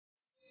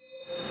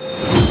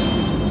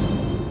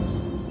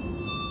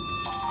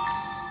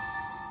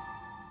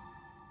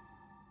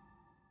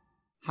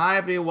Hi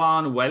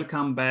everyone,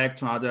 welcome back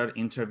to another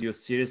interview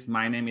series.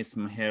 My name is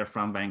Mher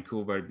from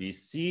Vancouver,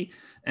 BC,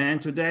 and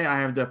today I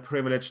have the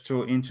privilege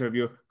to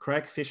interview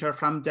Greg Fisher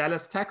from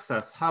Dallas,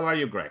 Texas. How are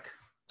you, Greg?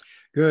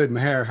 Good,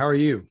 Mher. How are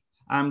you?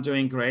 I'm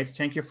doing great.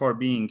 Thank you for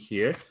being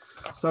here.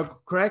 So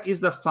Greg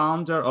is the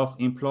founder of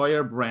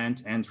employer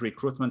brand and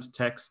recruitment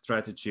tech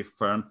strategy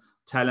firm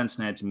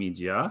TalentNet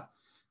Media.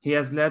 He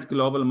has led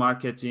global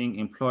marketing,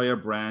 employer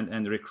brand,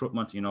 and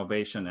recruitment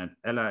innovation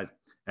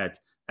at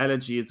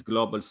LG's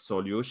Global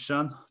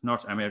Solution,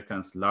 North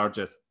America's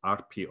largest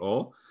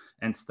RPO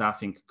and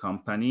staffing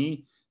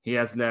company. He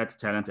has led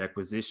talent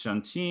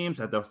acquisition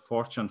teams at the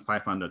Fortune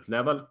 500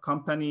 level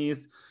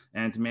companies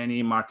and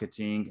many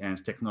marketing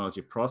and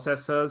technology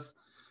processes.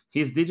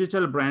 His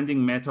digital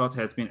branding method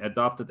has been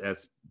adopted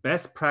as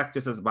best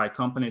practices by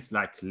companies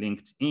like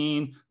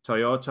LinkedIn,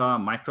 Toyota,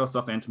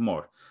 Microsoft, and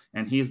more.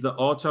 And he's the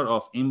author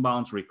of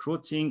Inbound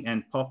Recruiting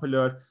and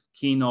popular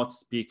keynote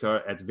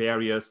speaker at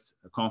various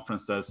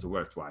conferences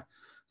worldwide.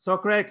 So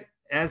Greg,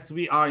 as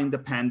we are in the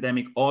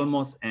pandemic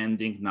almost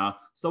ending now,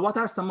 so what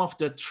are some of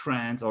the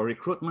trends or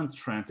recruitment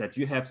trends that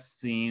you have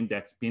seen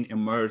that's been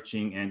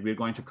emerging and we're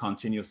going to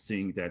continue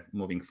seeing that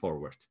moving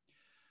forward?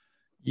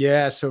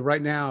 Yeah, so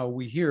right now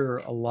we hear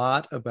a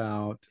lot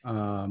about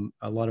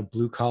a lot of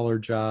blue collar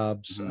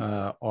jobs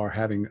are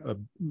having a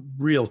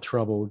real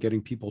trouble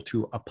getting people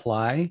to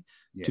apply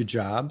to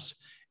jobs.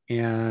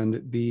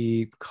 And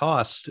the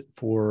cost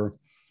for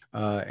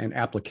an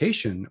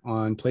application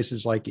on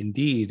places like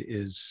Indeed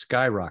is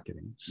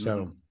skyrocketing.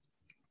 So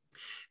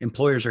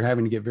employers are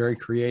having to get very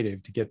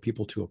creative to get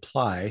people to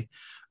apply.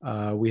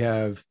 We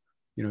have,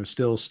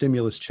 still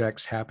stimulus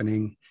checks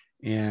happening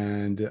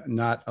and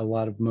not a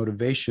lot of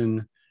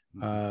motivation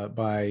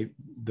by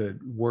the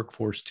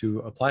workforce to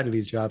apply to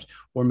these jobs,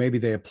 or maybe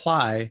they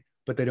apply,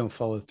 but they don't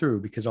follow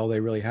through because all they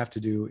really have to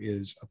do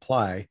is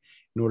apply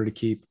in order to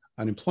keep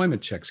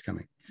unemployment checks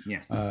coming.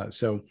 Yes.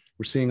 So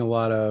we're seeing a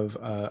lot of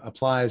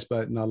applies,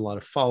 but not a lot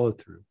of follow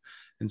through.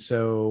 And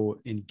so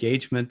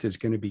engagement is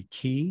going to be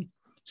key.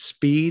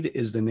 Speed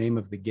is the name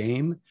of the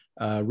game,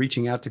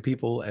 reaching out to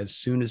people as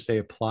soon as they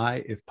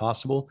apply, if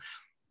possible,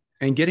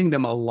 and getting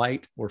them a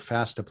light or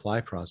fast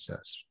apply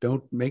process.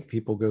 Don't make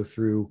people go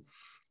through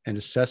an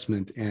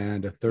assessment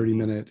and a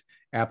 30-minute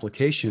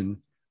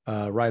application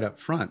right up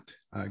front.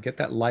 Get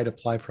that light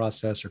apply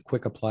process or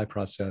quick apply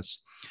process.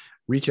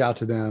 Reach out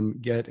to them,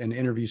 get an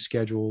interview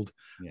scheduled,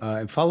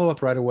 and follow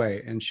up right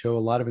away and show a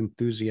lot of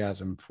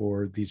enthusiasm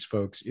for these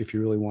folks if you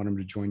really want them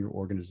to join your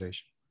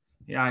organization.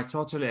 Yeah, I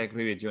totally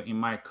agree with you. In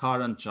my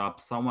current job,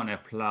 someone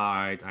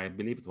applied, I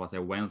believe it was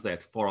a Wednesday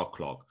at 4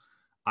 o'clock.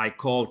 I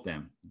called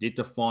them, did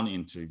the phone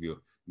interview,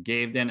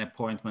 gave them an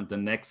appointment the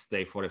next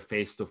day for a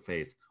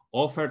face-to-face,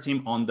 offered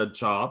him on the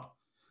job.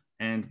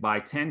 And by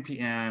 10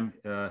 p.m.,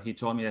 he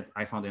told me that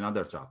I found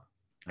another job.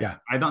 Yeah,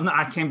 I don't know.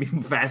 I can be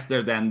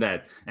faster than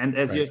that. And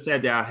as you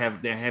said, they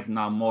have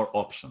now more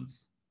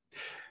options.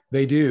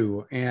 They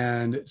do,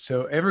 and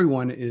so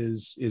everyone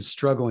is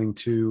struggling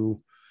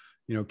to,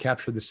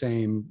 capture the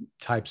same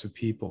types of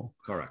people.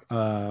 Correct.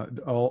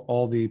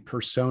 All the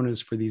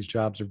personas for these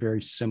jobs are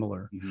very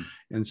similar,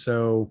 and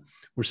so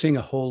we're seeing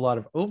a whole lot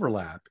of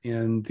overlap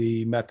in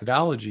the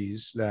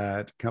methodologies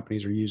that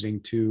companies are using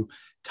to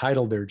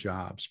title their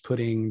jobs,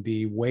 putting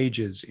the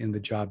wages in the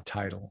job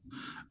title,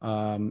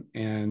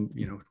 and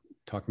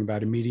talking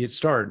about immediate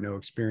start, no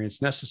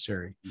experience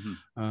necessary.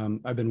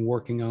 I've been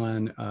working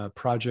on a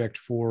project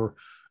for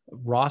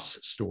Ross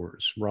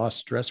stores,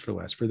 Ross Dress for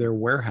Less, for their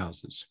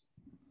warehouses.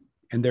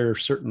 And there are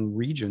certain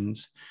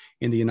regions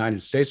in the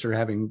United States that are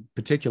having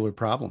particular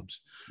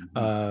problems.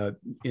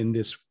 In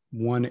this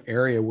one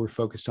area we're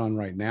focused on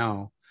right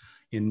now,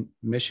 in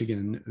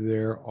Michigan,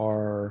 there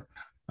are,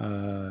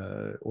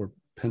 or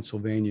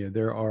Pennsylvania,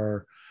 there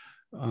are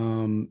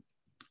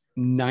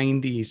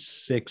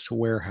 96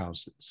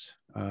 warehouses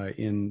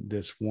in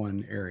this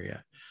one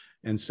area.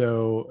 And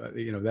so,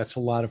 that's a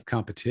lot of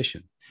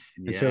competition.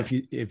 And so if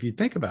you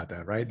think about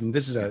that, right, and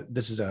this is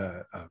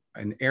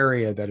an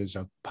area that is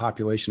a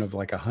population of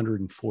like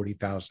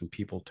 140,000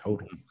 people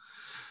total.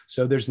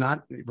 So there's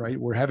not, right,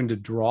 we're having to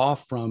draw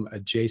from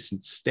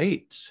adjacent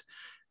states.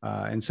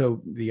 And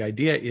so the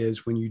idea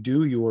is when you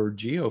do your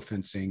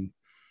geofencing,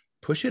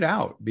 push it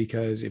out,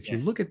 because if you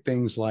look at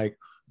things like,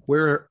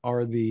 where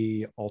are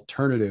the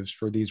alternatives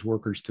for these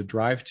workers to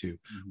drive to?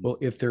 Well,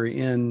 if they're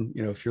in,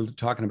 if you're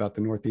talking about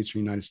the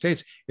Northeastern United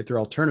States, if their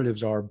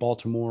alternatives are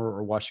Baltimore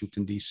or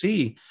Washington,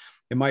 D.C.,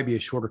 it might be a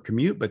shorter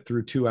commute, but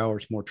through 2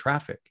 hours more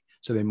traffic.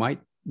 So they might,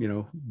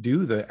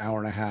 do the hour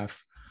and a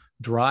half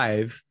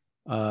drive,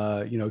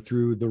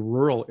 through the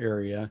rural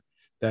area.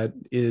 That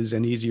is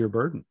an easier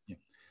burden. Yeah.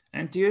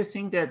 And do you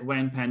think that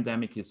when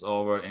pandemic is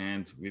over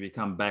and we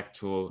become back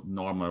to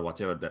normal,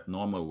 whatever that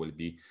normal will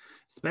be,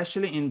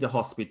 especially in the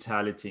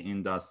hospitality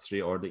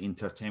industry or the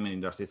entertainment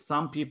industry,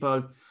 some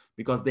people,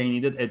 because they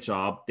needed a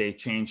job, they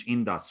change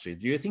industry.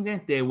 Do you think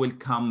that they will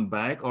come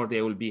back or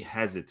they will be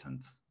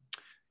hesitant?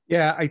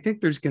 Yeah, I think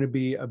there's going to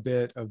be a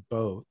bit of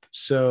both.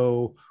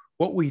 So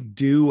what we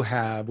do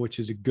have, which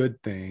is a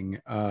good thing,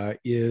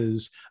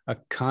 is a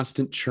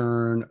constant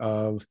churn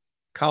of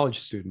college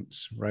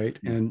students, right?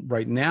 And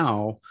right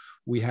now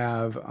we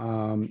have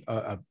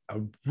a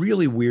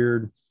really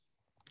weird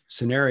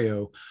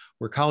scenario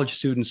where college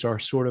students are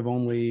sort of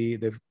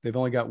they've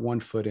only got one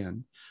foot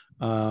in.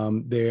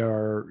 They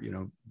are,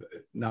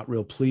 not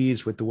real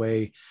pleased with the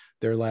way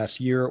their last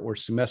year or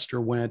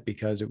semester went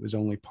because it was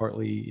only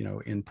partly,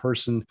 in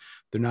person.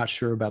 They're not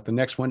sure about the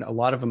next one. A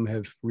lot of them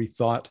have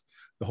rethought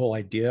the whole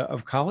idea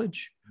of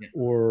college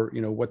or,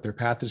 what their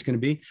path is going to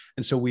be.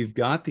 And so we've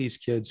got these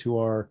kids who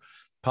are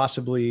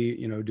possibly,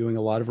 doing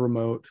a lot of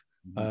remote,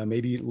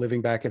 maybe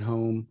living back at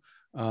home.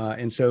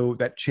 And so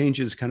that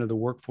changes kind of the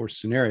workforce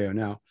scenario.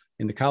 Now,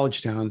 in the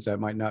college towns, that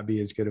might not be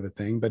as good of a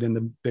thing, but in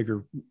the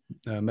bigger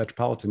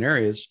metropolitan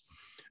areas,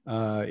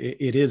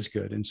 it is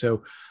good. And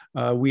so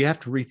we have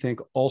to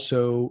rethink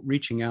also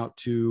reaching out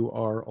to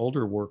our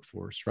older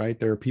workforce, right?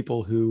 There are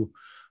people who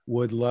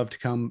would love to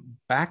come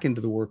back into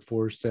the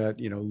workforce that,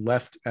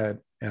 left at,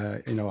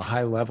 a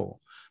high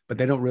level, but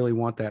they don't really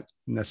want that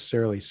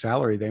necessarily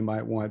salary. They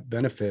might want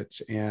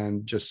benefits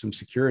and just some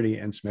security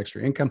and some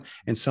extra income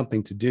and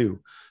something to do.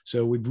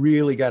 So we've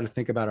really got to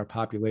think about our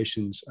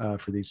populations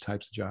for these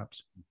types of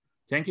jobs.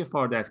 Thank you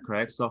for that,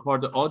 Craig. So for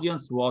the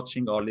audience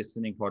watching or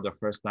listening for the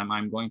first time,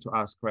 I'm going to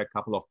ask Craig a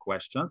couple of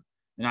questions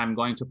and I'm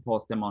going to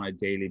post them on a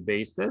daily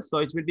basis. So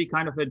it will be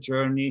kind of a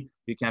journey.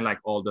 You can like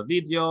all the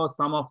videos,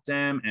 some of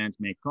them, and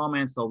make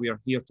comments. So we are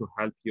here to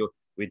help you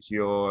with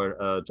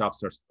your job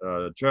search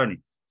journey.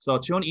 So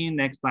tune in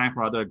next time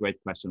for another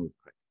great question with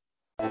Craig.